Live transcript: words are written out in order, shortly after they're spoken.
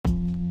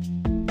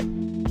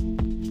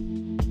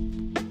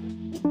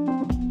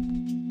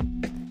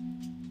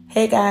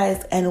Hey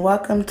guys, and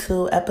welcome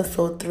to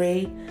episode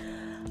 3.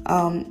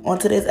 On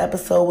today's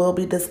episode, we'll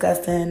be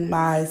discussing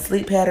my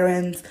sleep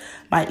patterns,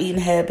 my eating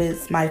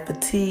habits, my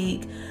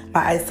fatigue, my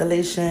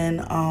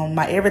isolation,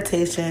 my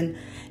irritation,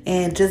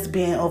 and just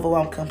being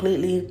overwhelmed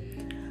completely.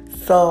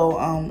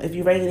 So if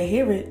you're ready to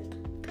hear it,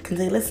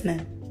 continue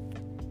listening.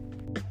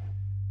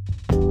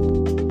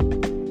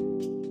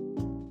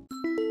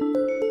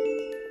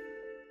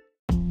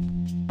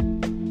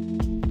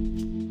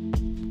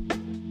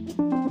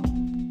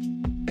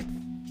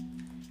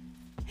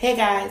 Hey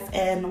guys,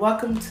 and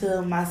welcome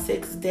to my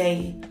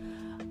 6-day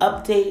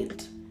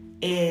update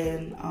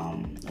and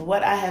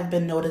what I have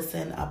been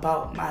noticing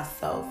about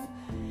myself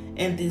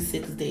in these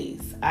 6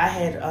 days. I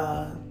had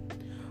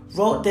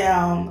wrote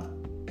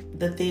down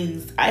the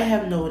things I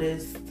have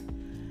noticed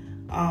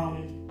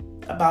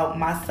about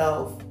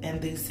myself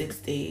in these 6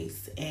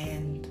 days,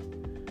 and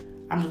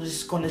I'm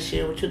just going to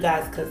share with you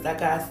guys because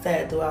like I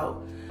said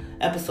throughout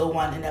episode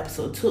 1 and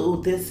episode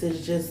 2, this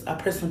is just a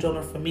personal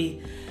journal for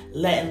me,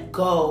 letting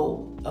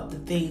go of the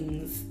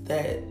things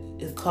that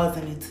is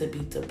causing me to be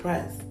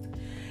depressed.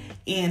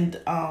 And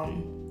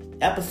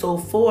episode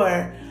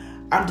 4,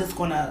 I'm just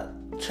gonna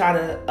try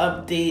to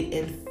update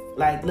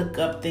and look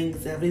up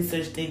things and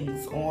research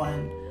things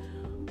on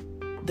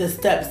the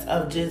steps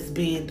of just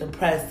being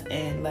depressed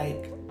and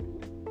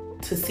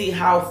to see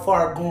how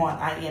far gone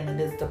I am in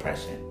this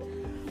depression.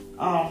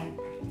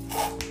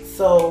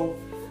 So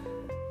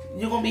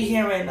you're gonna be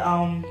hearing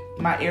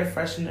my air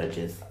freshener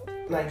just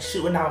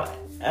shooting out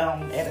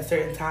at a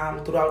certain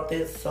time throughout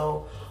this,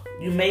 so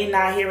you may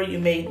not hear it, you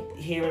may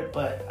hear it,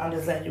 but I'm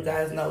just letting you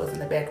guys know it's in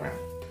the background.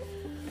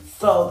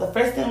 So the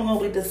first thing we're going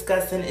to be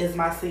discussing is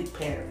my sleep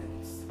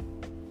patterns,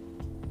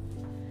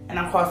 and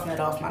I'm crossing it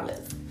off my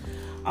list.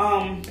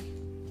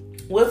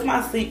 With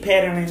my sleep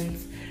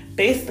patterns,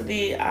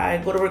 basically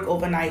I go to work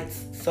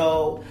overnights,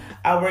 so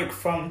I work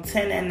from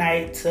 10 at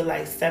night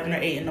to 7 or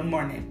 8 in the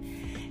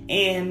morning,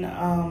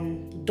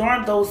 and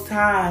during those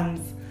times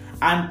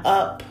I'm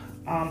up,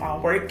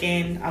 I'm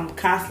working, I'm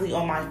constantly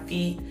on my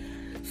feet.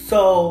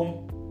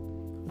 So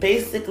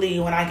basically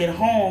when I get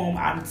home,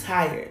 I'm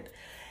tired.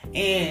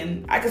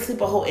 And I can sleep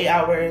a whole 8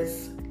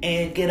 hours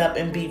and get up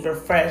and be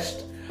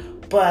refreshed.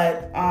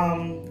 But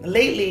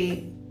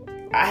lately,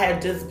 I have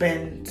just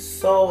been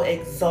so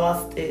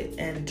exhausted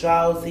and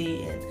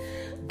drowsy and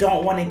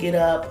don't want to get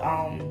up.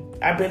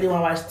 I barely want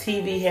to watch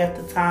TV half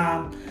the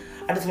time.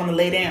 I just want to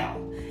lay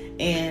down.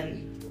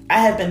 And I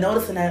have been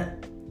noticing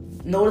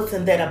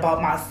that about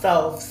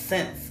myself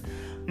since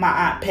my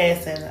aunt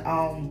passing.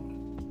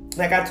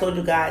 Like I told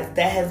you guys,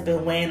 that has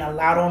been weighing a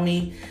lot on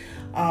me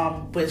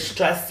with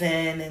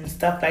stressing and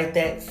stuff like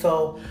that.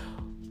 So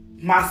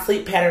my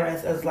sleep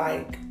patterns is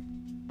I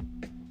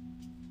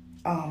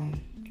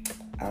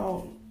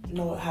don't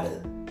know how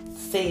to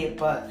say it,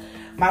 but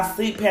my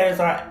sleep patterns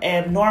are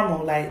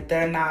abnormal.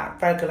 They're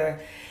not regular.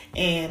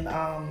 And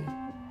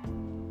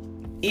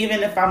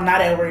even if I'm not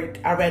at work,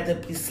 I'd rather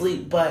be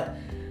asleep, but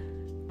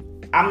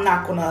I'm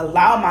not going to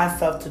allow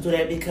myself to do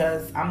that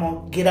because I'm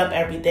going to get up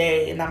every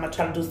day and I'm going to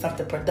try to do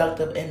something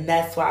productive. And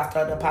that's why I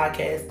started a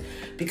podcast,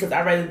 because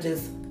I'd rather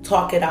just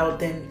talk it out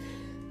than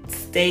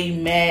stay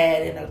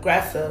mad and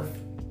aggressive.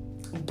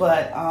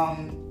 But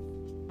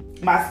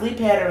my sleep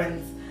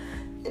patterns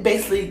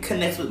basically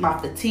connects with my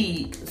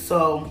fatigue.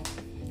 So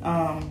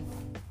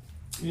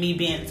me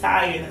being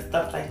tired and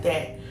stuff like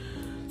that.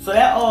 So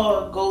that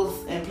all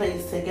goes and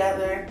plays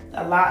together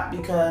a lot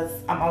because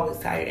I'm always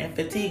tired. And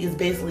fatigue is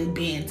basically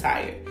being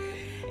tired.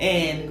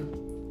 And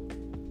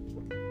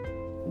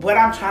what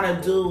I'm trying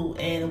to do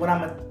and what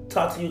I'm going to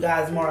talk to you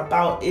guys more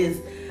about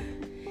is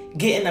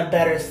getting a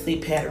better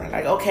sleep pattern.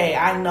 Okay,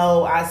 I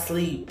know I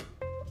sleep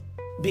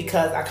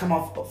because I come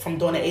off from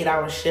doing an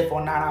 8-hour shift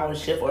or 9-hour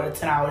shift or a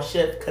 10-hour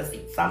shift because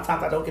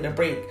sometimes I don't get a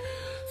break.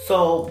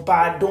 So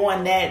by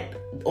doing that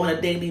on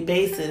a daily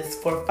basis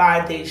for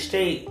 5 days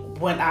straight,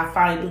 when I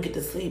finally do get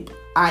to sleep,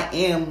 I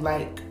am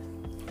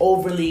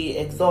overly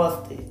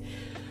exhausted.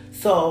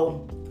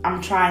 So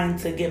I'm trying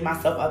to give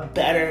myself a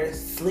better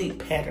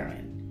sleep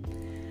pattern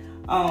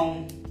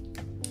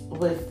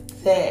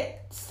with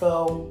that.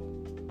 So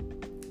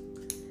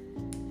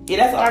yeah,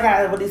 that's all I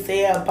gotta really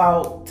say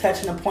about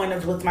touching the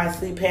pointers with my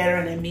sleep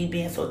pattern and me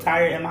being so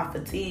tired and my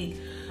fatigue.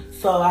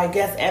 So I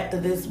guess after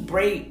this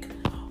break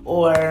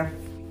or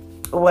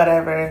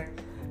whatever,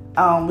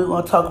 we're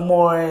going to talk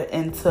more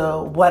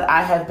into what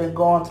I have been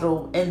going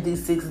through in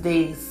these 6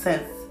 days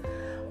since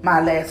my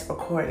last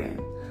recording.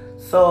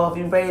 So if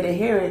you're ready to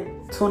hear it,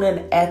 tune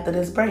in after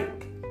this break.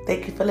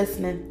 Thank you for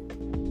listening.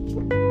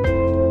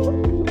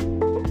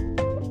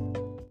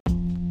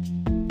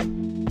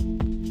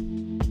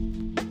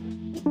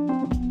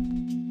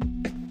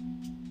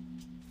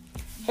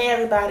 Hey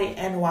everybody,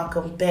 and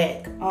welcome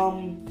back.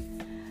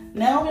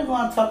 Now we're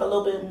going to talk a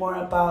little bit more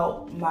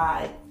about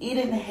my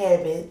eating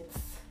habits.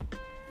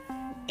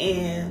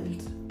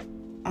 And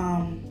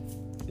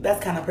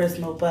that's kind of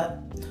personal, but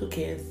who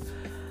cares?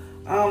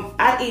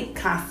 I eat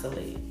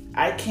constantly.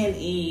 I can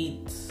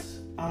eat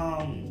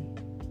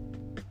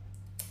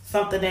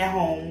something at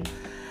home.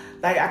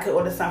 Like, I could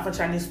order something from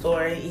Chinese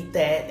store and eat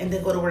that, and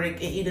then go to work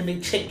and eat a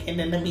McChicken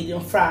and a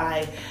medium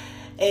fry.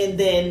 And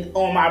then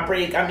on my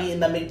break, I'm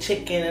eating a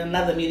McChicken and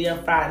another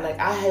medium fry. Like,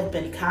 I have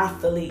been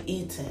constantly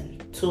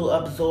eating to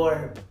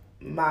absorb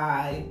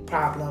my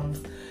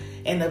problems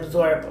and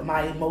absorb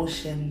my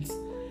emotions.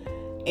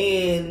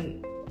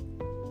 And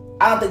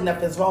I don't think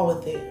nothing's wrong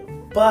with it.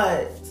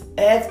 But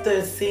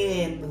after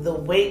seeing the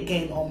weight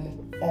gain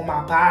on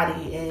my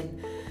body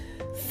and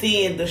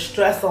seeing the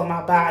stress on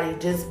my body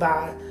just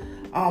by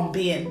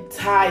being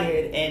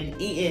tired and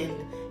eating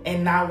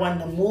and not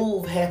wanting to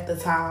move half the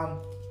time,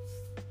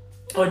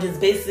 or just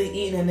basically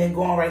eating and then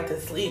going right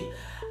to sleep,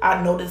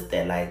 I noticed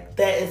that like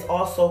that is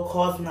also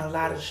causing a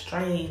lot of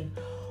strain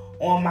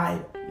on my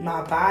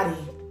body,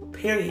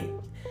 period.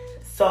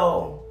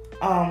 So,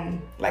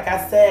 like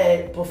I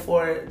said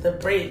before the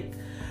break,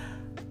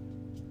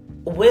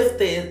 with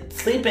the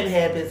sleeping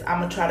habits,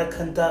 I'm gonna try to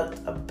conduct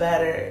a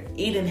better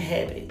eating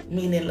habit.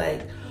 Meaning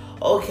like,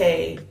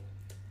 okay,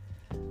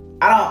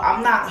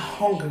 I'm not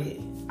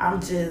hungry.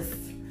 I'm just,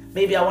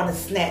 maybe I want a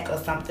snack or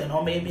something,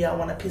 or maybe I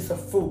want a piece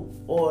of fruit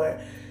or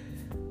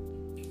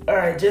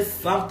just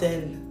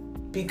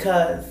something,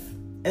 because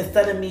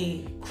instead of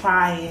me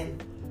crying,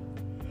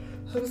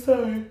 I'm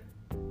sorry.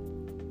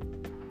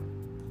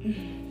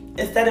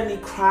 Instead of me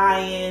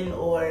crying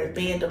or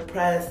being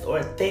depressed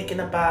or thinking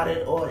about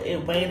it or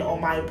it weighing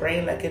on my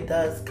brain like it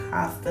does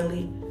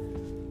constantly,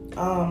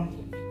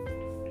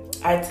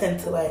 I tend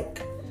to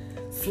like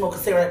smoke a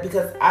cigarette,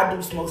 because I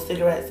do smoke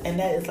cigarettes, and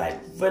that is like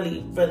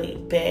really, really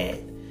bad.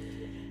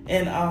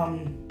 And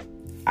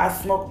I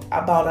smoke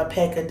about a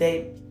pack a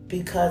day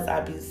because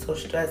I be so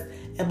stressed.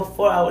 And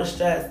before I was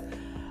stressed,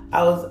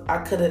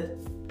 I could have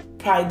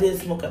probably did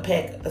smoke a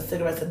pack of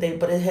cigarettes a day,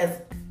 but it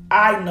has,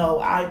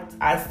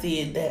 I see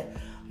it that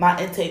my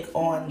intake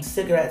on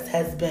cigarettes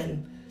has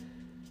been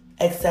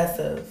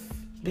excessive,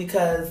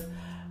 because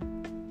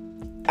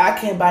I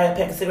can buy a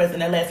pack of cigarettes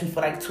and it lasts me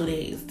for like 2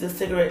 days.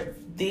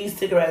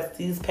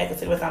 These pack of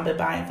cigarettes I've been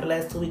buying for the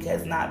last 2 weeks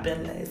has not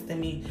been lasting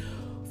me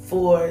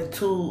for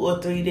 2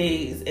 or 3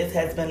 days. It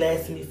has been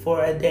lasting me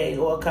for a day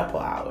or a couple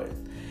hours.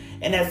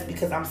 And that's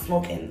because I'm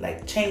smoking,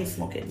 like chain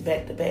smoking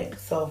back to back.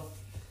 So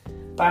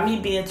by me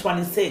being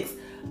 26,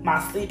 my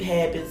sleep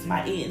habits,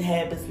 my eating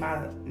habits,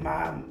 my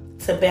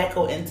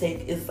tobacco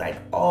intake is like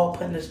all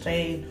putting a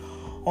strain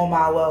on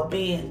my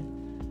well-being.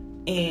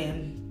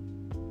 And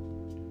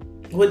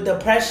with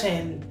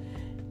depression,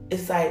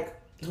 it's like,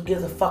 who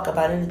gives a fuck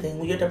about anything?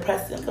 When you're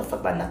depressed, you don't give a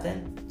fuck about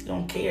nothing. You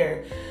don't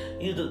care.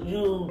 It's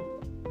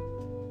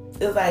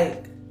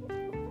like,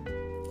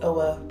 oh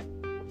well,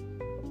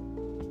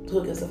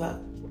 who gives a fuck?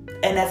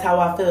 And that's how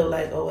I feel,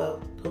 like, oh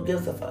well, who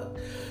gives a fuck?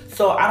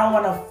 So I don't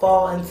want to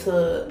fall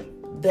into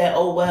that,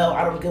 oh well,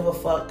 I don't give a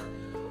fuck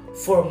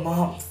for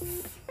months,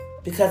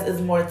 because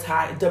it's more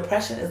tired.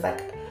 Depression is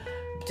like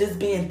just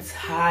being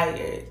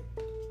tired.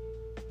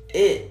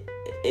 It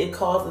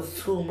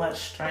causes too much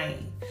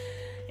strain.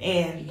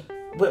 And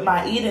with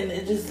my eating,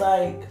 it's just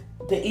like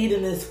the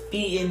eating is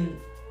feeding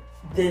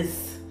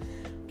this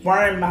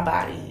worm in my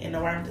body, and the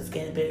worm is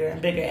getting bigger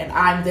and bigger, and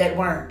I'm that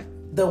worm.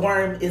 The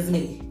worm is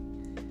me.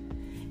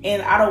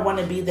 And I don't want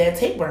to be that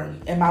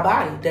tapeworm in my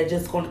body that's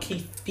just going to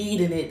keep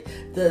feeding it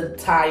the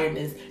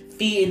tiredness,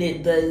 feeding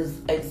it the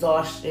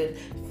exhaustion,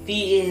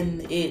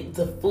 feeding it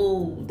the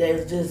food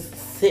that's just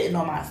sitting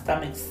on my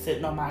stomach,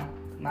 sitting on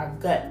my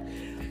gut.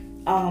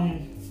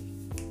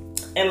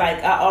 And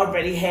like I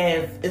already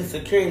have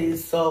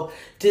insecurities, so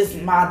just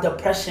my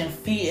depression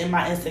feeding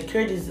my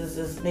insecurities is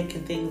just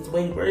making things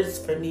way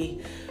worse for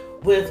me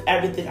with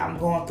everything I'm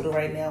going through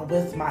right now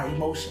with my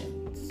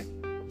emotions.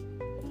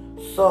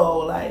 So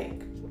like,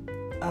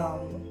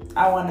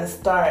 I want to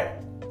start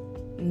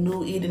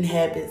new eating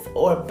habits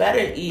or better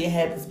eating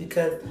habits,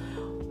 because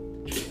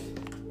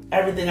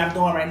everything I'm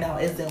doing right now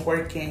isn't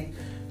working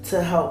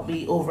to help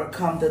me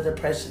overcome the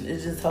depression.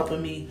 It's just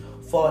helping me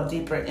fall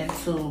deeper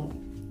into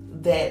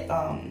that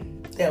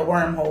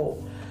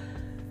wormhole.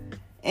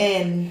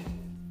 And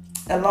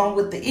along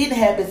with the eating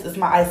habits is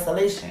my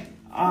isolation.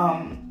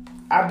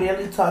 I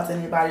barely talk to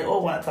anybody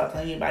or want to talk to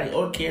anybody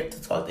or care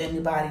to talk to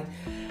anybody.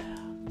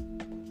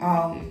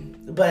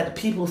 But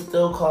people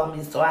still call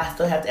me, so I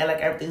still have to act like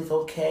everything's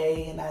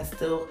okay, and I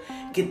still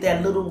get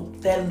that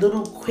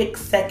little quick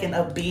second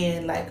of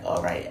being like,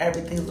 all right,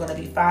 everything's gonna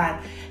be fine.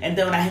 And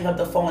then when I hang up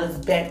the phone, it's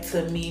back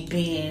to me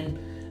being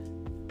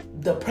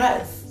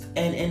depressed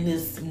and in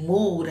this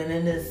mood and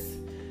in this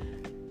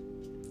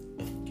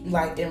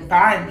like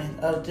environment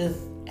of just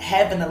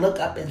having to look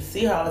up and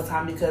see her all the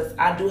time, because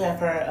I do have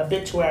her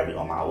obituary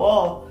on my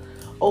wall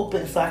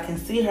open so I can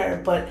see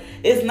her, but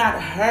it's not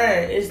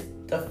her, it's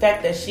the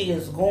fact that she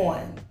is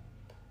gone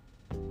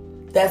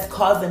that's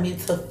causing me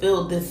to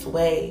feel this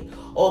way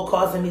or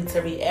causing me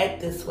to react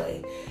this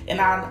way.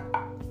 And I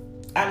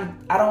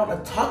don't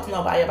want to talk to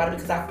nobody about it,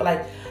 because I feel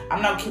like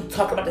I'm not keep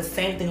talking about the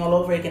same thing all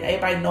over again.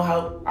 Everybody know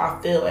how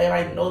I feel.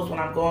 Everybody knows what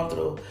I'm going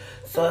through.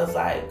 So it's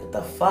like, what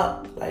the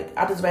fuck? Like,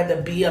 I just rather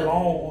be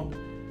alone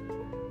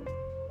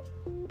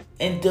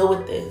and deal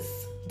with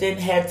this than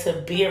have to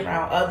be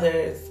around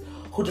others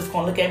who just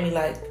gonna look at me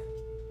like,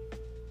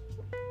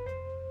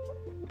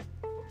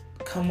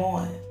 come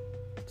on.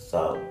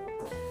 So,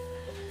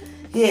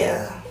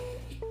 yeah.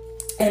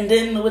 And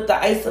then with the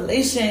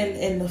isolation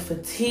and the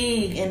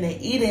fatigue and the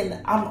eating,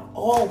 I'm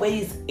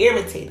always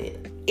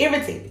irritated.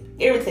 Everything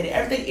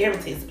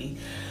irritates me.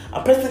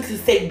 A person can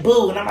say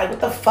boo, and I'm like,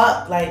 what the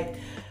fuck? Like,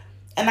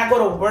 and I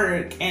go to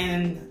work,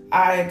 and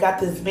I got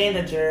this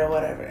manager or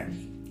whatever.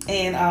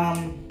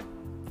 And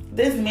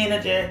this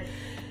manager,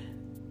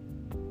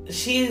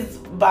 she's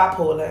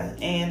bipolar,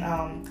 and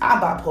I'm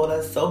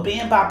bipolar. So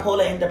being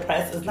bipolar and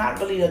depressed is not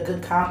really a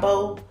good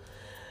combo,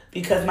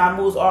 because my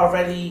moods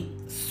already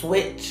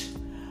switch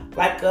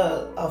like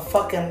a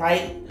fucking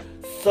light.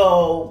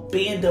 So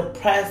being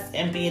depressed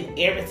and being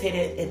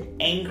irritated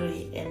and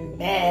angry and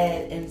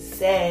mad and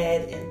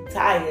sad and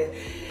tired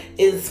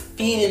is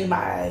feeding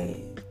my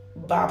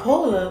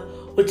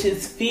bipolar, which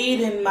is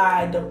feeding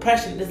my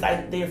depression. It's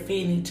like they're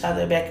feeding each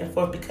other back and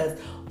forth, because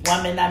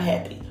 1 minute I'm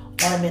happy,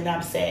 1 minute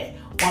I'm sad,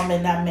 1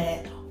 minute I'm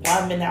mad,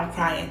 1 minute I'm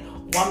crying,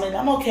 1 minute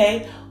I'm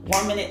okay,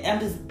 1 minute I'm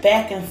just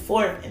back and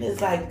forth. And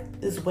it's like,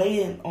 it's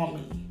weighing on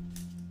me.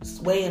 It's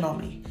weighing on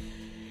me.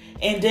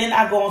 And then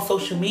I go on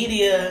social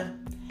media,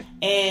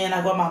 and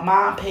I go on my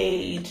mom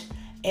page,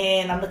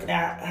 and I'm looking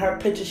at her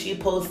picture she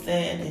posting,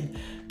 and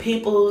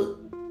people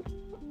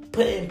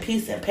putting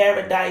peace in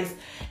paradise.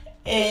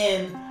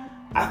 And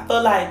I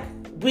feel like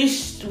we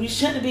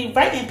shouldn't be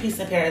writing peace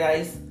in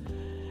paradise.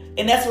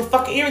 And that's what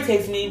fucking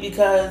irritates me,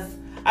 because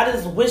I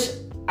just wish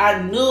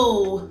I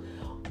knew,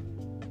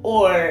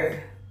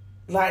 or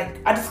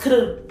like I just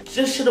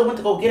should have went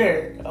to go get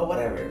her or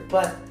whatever.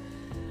 But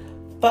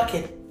fuck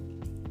it.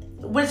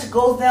 Which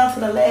goes down to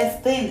the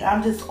last thing.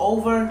 I'm just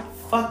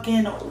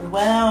fucking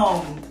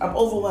whelmed. I'm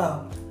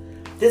overwhelmed.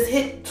 This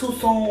hit too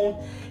soon.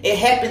 It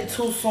happened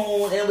too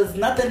soon. It was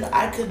nothing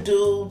I could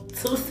do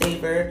to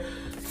save her,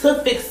 to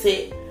fix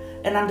it.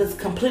 And I'm just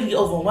completely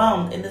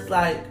overwhelmed. And it's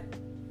like,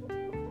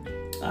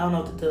 I don't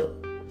know what to do.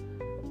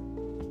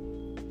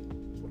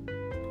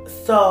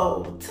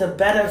 So to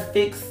better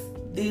fix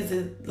these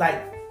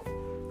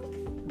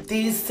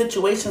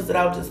situations that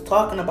I was just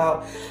talking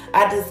about,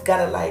 I just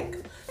gotta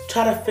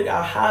try to figure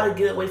out how to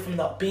get away from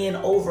being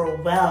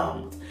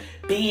overwhelmed,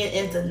 being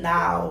in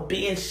denial,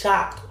 being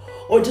shocked,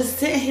 or just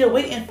sitting here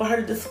waiting for her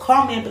to just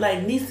call me and be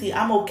like, Niecy,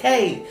 I'm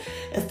okay,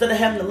 instead of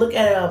having to look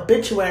at an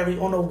obituary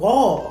on a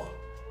wall,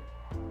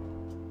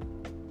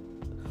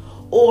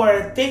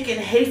 or thinking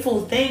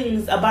hateful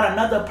things about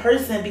another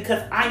person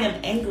because I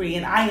am angry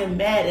and I am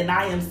mad and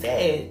I am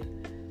sad.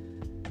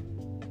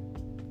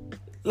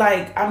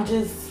 Like, I'm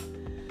just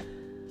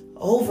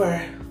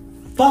over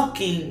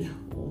fucking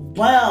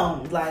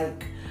whelmed.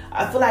 Like,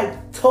 I feel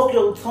like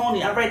Tokyo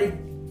Tony. I'm ready to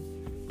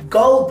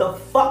go the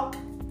fuck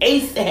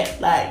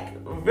ASAP. Like,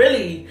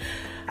 really,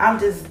 I'm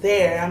just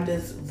there. I'm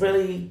just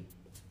really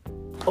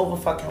over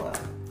fucking whelmed.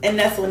 And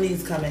that's when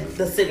these come in,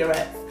 the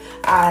cigarettes.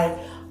 I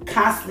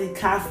constantly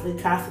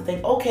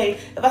think, okay,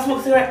 if I smoke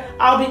a cigarette,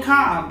 I'll be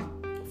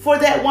calm. For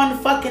that 1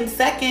 fucking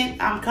second,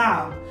 I'm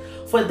calm.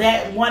 For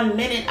that 1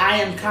 minute, I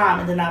am calm.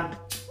 And then I'm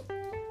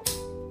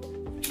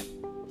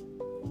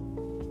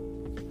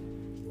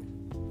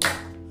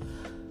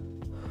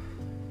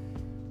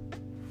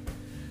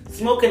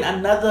smoking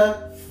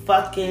another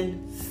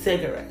fucking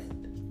cigarette.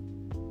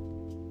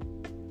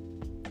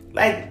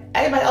 Like,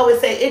 everybody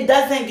always say, it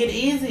doesn't get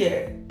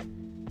easier.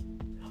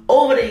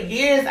 Over the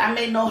years, I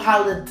may know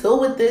how to deal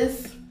with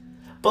this,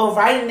 but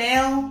right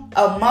now,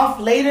 a month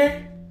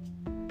later,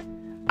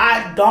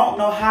 I don't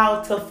know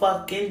how to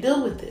fucking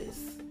deal with this.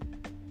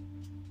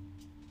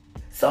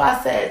 So I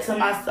said to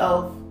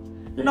myself,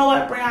 you know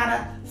what,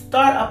 Brianna?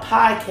 Start a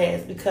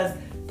podcast, because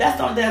that's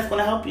the only thing that's going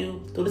to help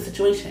you through the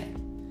situation.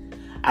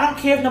 I don't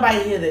care if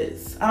nobody hear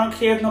this. I don't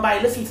care if nobody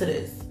listen to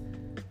this.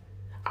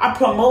 I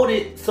promote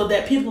it so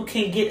that people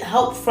can get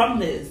help from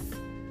this.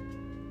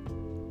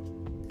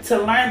 To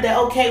learn that,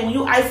 okay, when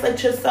you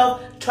isolate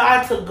yourself,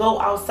 try to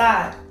go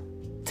outside.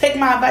 Take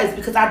my advice,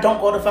 because I don't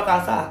go the fuck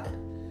outside.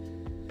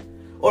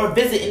 Or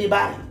visit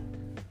anybody.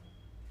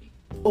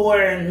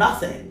 Or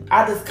nothing.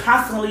 I just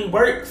constantly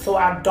work, so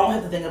I don't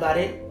have to think about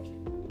it.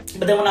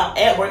 But then when I'm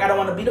at work, I don't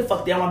want to be the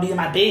fuck there. I want to be in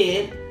my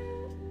bed.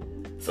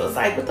 So it's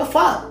like, what the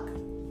fuck?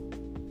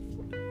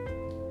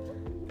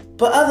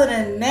 But other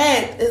than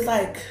that, it's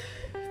like,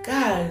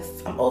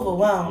 guys, I'm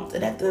overwhelmed.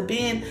 And after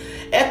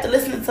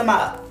listening to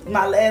my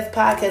last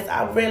podcast,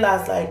 I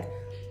realized, like,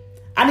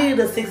 I needed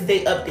a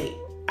 6-day update.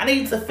 I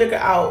needed to figure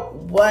out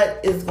what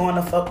is going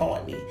to fuck on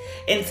with me.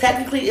 And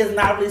technically, it's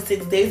not really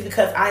 6 days,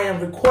 because I am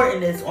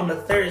recording this on a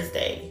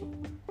Thursday.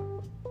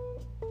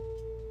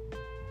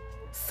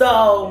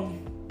 So,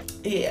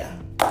 yeah.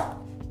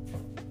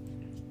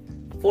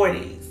 4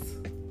 days.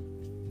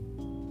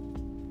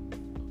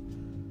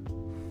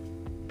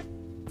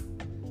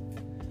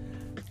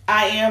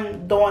 I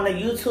am doing a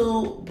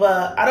YouTube,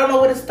 but I don't know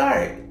where to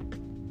start.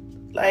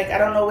 Like, I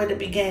don't know where to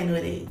begin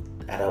with it.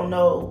 I don't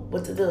know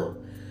what to do.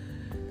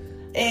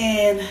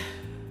 And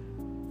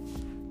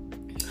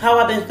how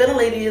I've been feeling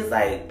lately is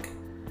like,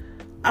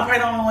 I probably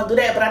don't want to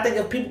do that. But I think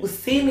if people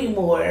see me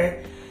more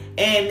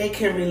and they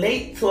can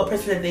relate to a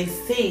person that they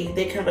see,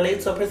 they can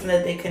relate to a person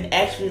that they can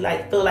actually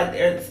like feel like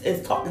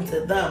it's talking to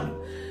them.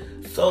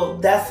 So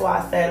that's why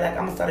I said like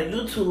I'm gonna start a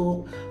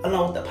YouTube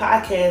along with the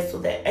podcast so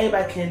that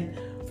everybody can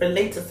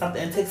relate to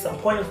something and take some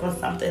pointers from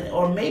something,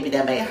 or maybe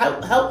that may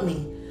help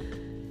me.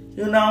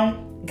 You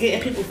know,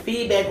 getting people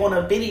feedback on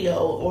a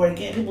video or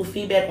getting people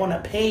feedback on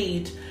a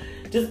page,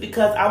 just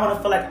because I want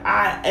to feel like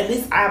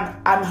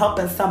I'm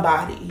helping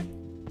somebody.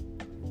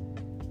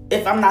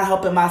 If I'm not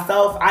helping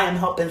myself, I am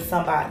helping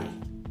somebody.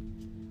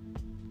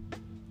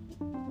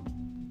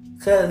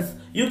 Because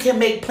you can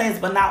make plans,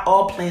 but not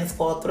all plans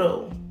fall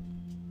through.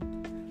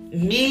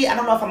 Me, I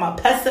don't know if I'm a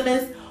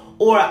pessimist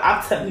or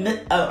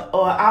optimist,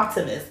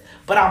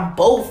 but I'm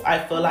both, I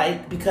feel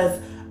like, because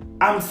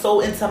I'm so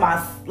into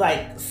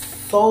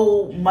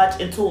so much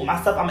into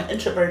myself. I'm an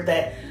introvert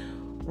that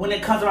when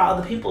it comes around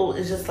other people,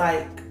 it's just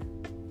like,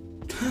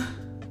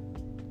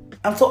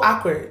 I'm so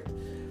awkward.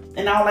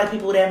 And I don't like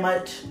people that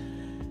much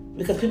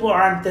because people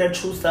aren't their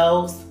true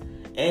selves.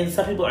 And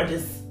some people are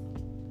just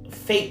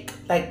fake,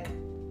 like,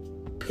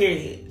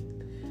 period.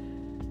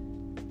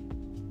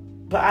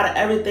 But out of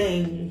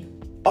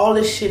everything, all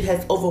this shit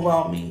has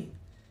overwhelmed me.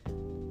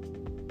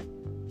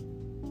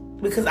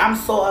 Because I'm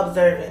so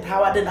observant.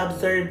 How I didn't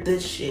observe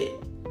this shit.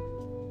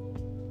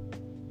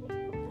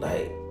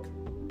 Like,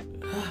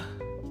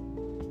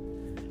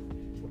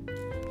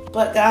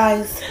 but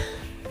guys,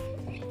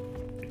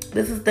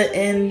 this is the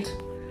end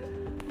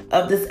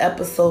of this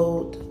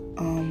episode.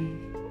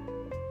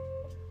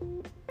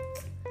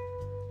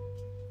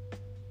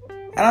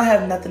 I don't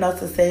have nothing else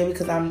to say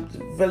because I'm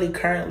really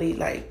currently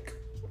like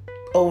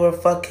over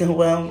fucking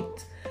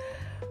whelmed.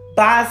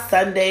 By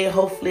Sunday,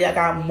 hopefully I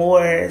got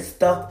more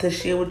stuff to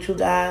share with you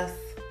guys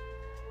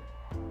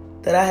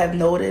that I have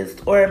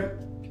noticed or,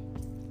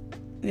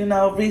 you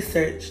know,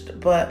 researched.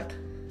 But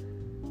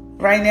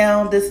right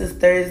now, this is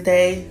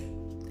Thursday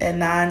at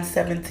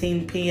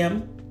 9:17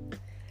 p.m.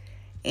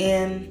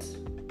 And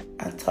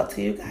I'll talk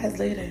to you guys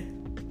later.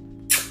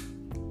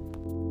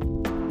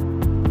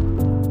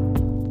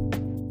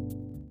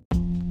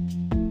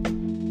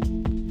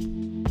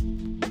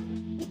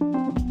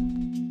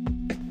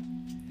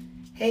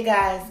 Hey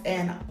guys,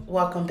 and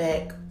welcome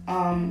back.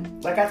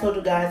 Like I told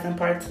you guys in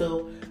part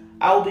 2,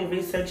 I will be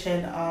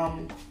researching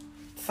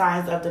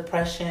signs of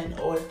depression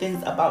or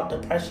things about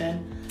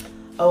depression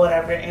or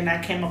whatever, and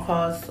I came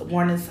across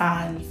warning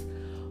signs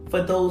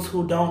for those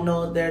who don't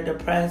know they're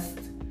depressed,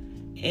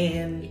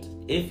 and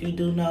if you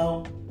do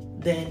know,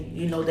 then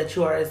you know that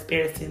you are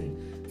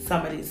experiencing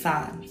some of these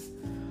signs.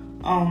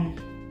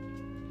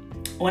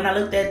 When I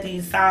looked at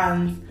these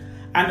signs,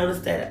 I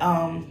noticed that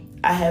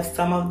I have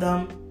some of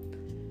them.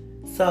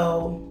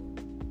 So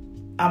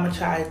I'm gonna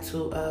try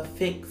to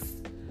fix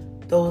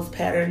those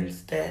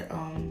patterns that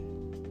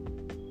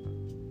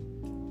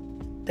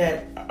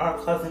are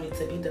causing me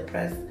to be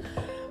depressed.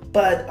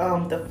 But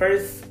the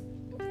first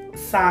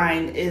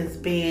sign is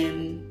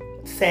being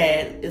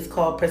sad. It's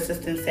called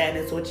persistent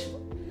sadness, which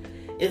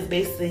is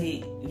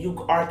basically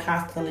you are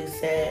constantly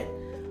sad.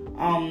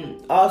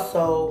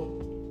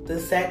 Also, the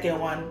second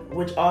one,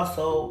 which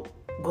also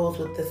goes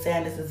with the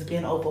sadness, is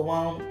being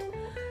overwhelmed.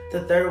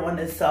 The third one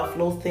is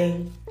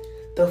self-loathing.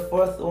 The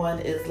fourth one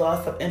is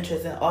loss of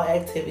interest in all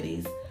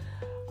activities.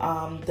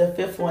 The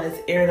fifth one is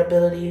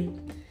irritability.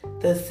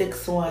 The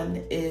sixth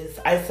one is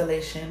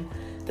isolation.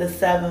 The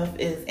seventh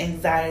is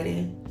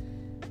anxiety.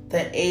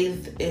 The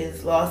eighth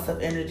is loss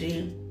of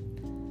energy.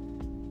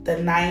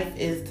 The ninth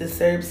is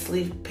disturbed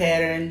sleep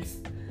patterns.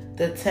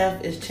 The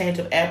 10th is change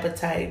of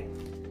appetite.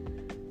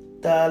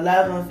 The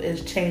 11th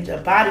is change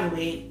of body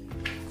weight.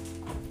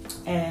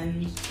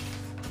 And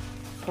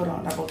hold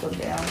on, I wrote them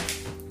down.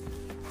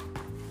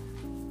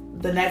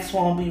 The next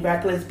one will be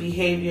reckless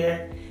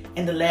behavior,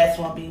 and the last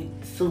one will be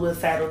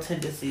suicidal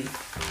tendencies.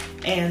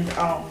 And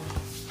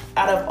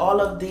out of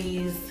all of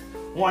these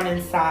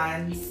warning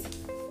signs,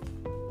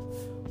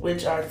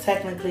 which are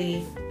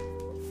technically,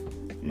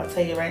 I'm gonna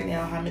tell you right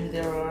now how many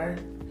there are,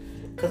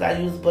 because I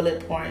use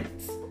bullet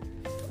points.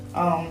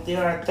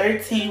 There are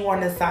 13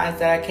 warning signs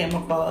that I came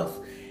across,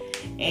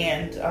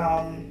 and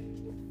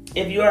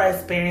if you are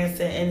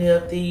experiencing any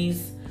of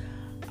these,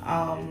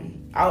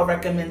 I would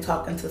recommend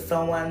talking to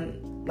someone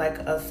like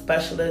a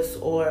specialist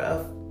or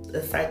a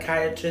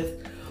psychiatrist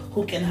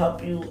who can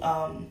help you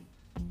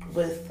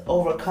with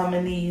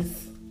overcoming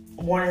these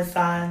warning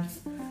signs.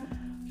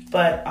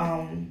 But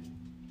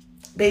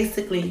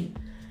basically,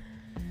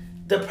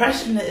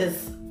 depression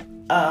is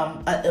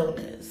an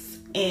illness,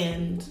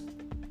 and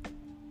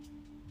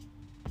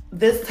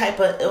this type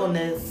of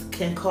illness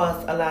can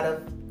cause a lot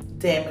of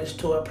damage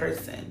to a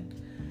person.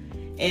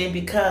 And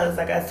because,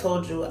 like I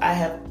told you, I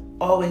have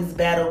always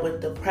battled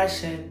with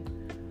depression,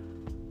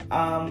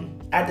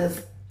 I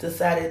just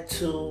decided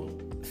to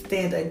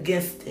stand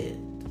against it.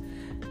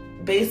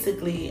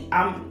 Basically,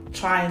 I'm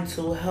trying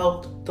to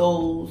help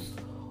those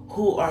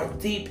who are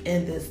deep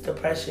in this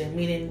depression,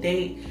 meaning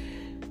they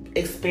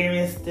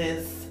experience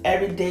this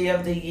every day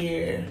of the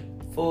year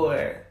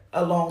for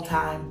a long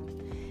time.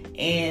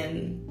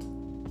 and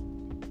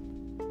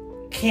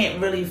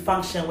can't really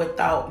function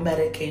without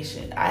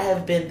medication. I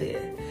have been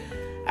there.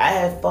 I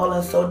have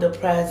fallen so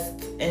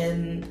depressed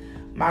in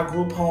my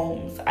group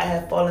homes. I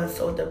have fallen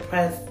so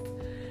depressed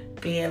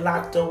being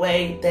locked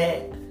away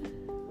that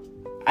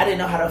I didn't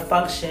know how to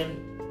function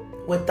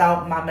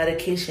without my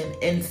medication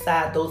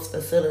inside those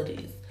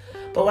facilities.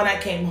 But when I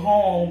came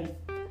home,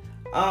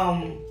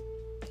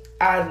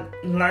 I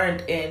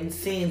learned and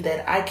seen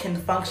that I can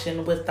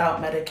function without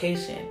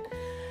medication.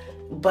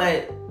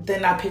 But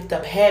then I picked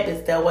up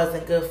habits that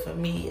wasn't good for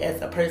me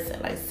as a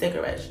person, like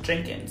cigarettes,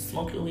 drinking,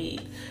 smoking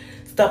weed,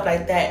 stuff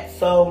like that.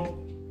 So,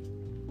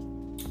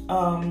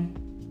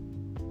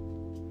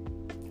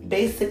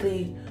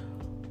 basically,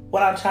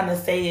 what I'm trying to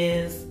say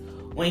is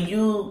when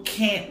you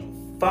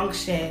can't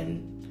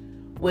function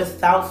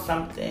without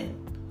something,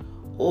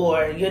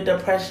 or your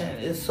depression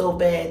is so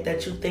bad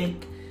that you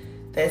think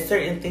that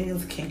certain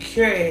things can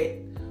cure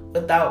it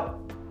without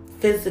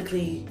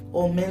physically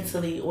or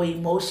mentally or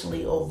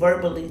emotionally or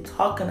verbally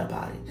talking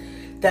about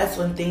it, that's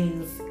when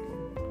things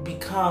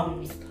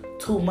becomes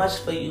too much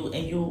for you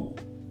and you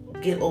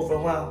get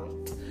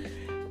overwhelmed.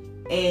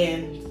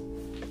 And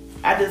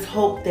I just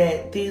hope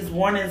that these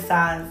warning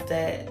signs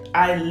that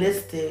I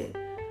listed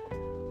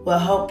will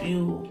help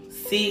you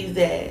see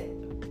that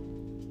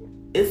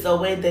it's a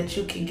way that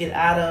you can get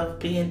out of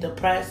being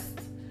depressed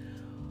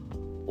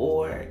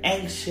or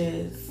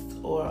anxious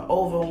or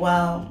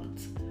overwhelmed.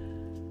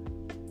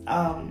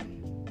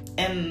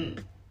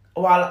 And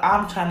while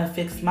I'm trying to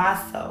fix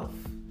myself,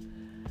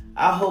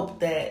 I hope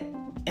that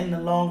in the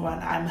long run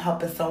I'm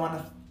helping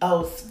someone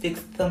else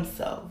fix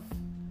themselves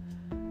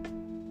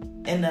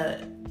in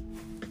the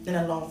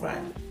long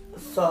run.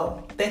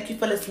 So thank you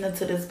for listening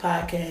to this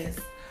podcast.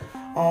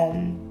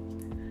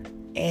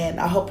 And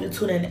I hope you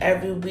tune in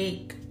every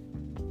week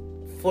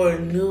for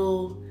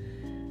new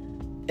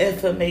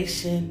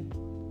information,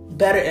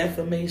 better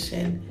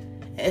information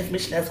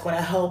that's going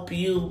to help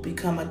you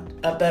become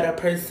a better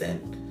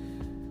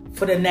person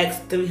for the next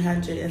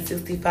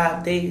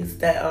 365 days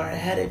that are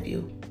ahead of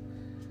you.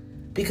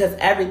 Because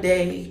every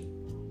day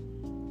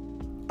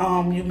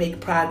you make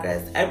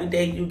progress. Every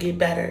day you get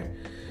better.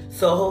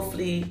 So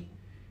hopefully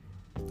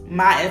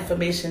my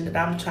information that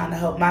I'm trying to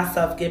help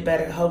myself get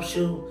better helps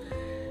you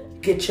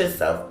get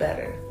yourself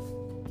better,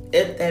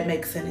 if that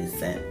makes any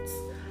sense.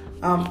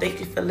 Thank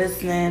you for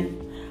listening.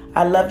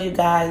 I love you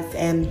guys,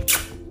 and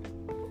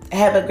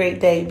have a great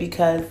day,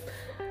 because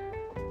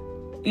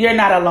you're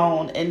not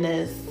alone in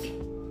this.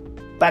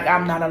 Like,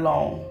 I'm not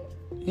alone.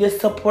 Your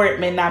support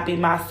may not be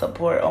my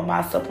support, or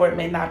my support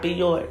may not be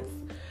yours.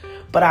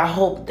 But I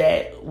hope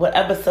that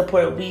whatever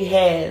support we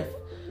have,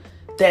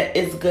 that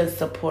is good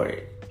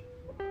support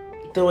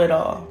through it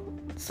all.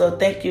 So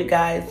thank you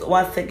guys.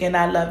 Once again,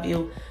 I love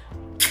you,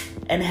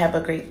 and have a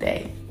great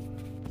day.